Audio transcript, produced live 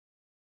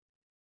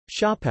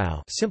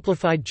Siopao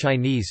simplified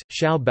Chinese,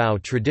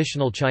 Xiaobao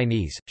traditional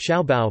Chinese,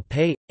 Xiaobao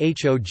pei,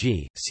 hog,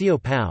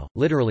 Siopao,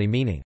 literally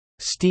meaning,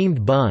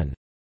 steamed bun,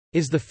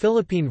 is the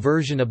Philippine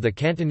version of the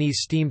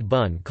Cantonese steamed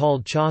bun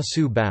called cha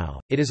su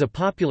bao. It is a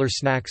popular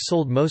snack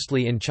sold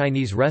mostly in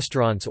Chinese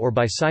restaurants or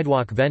by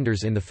sidewalk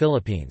vendors in the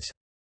Philippines.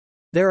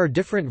 There are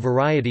different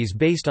varieties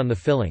based on the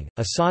filling,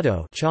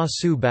 asado cha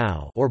su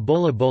bao or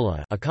bola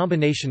bola, a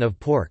combination of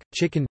pork,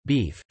 chicken,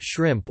 beef,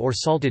 shrimp or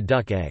salted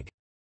duck egg.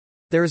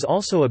 There is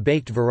also a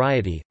baked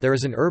variety. There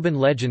is an urban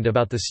legend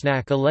about the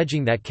snack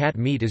alleging that cat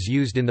meat is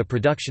used in the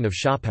production of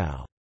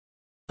siopao.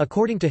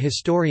 According to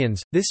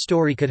historians, this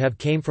story could have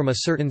came from a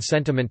certain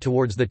sentiment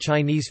towards the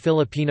Chinese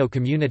Filipino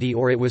community,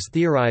 or it was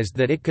theorized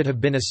that it could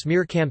have been a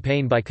smear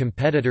campaign by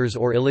competitors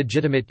or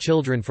illegitimate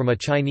children from a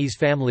Chinese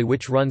family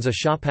which runs a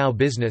siopao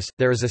business.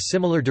 There is a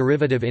similar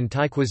derivative in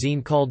Thai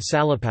cuisine called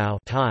salapao.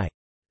 Thai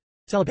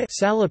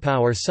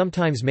salapao are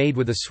sometimes made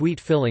with a sweet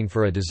filling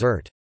for a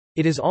dessert.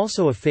 It is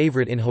also a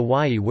favorite in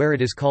Hawaii where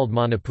it is called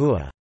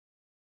manapua.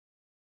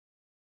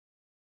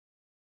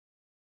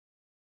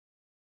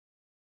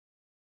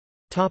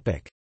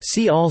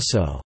 See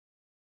also: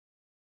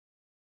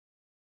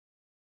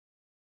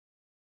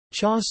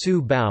 cha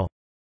su bao,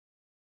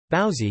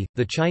 baozi,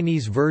 the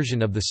Chinese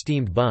version of the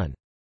steamed bun,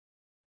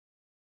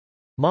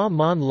 ma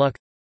mon luk,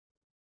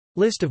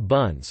 list of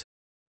buns,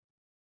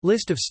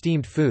 list of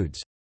steamed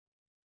foods,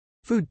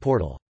 food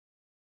portal.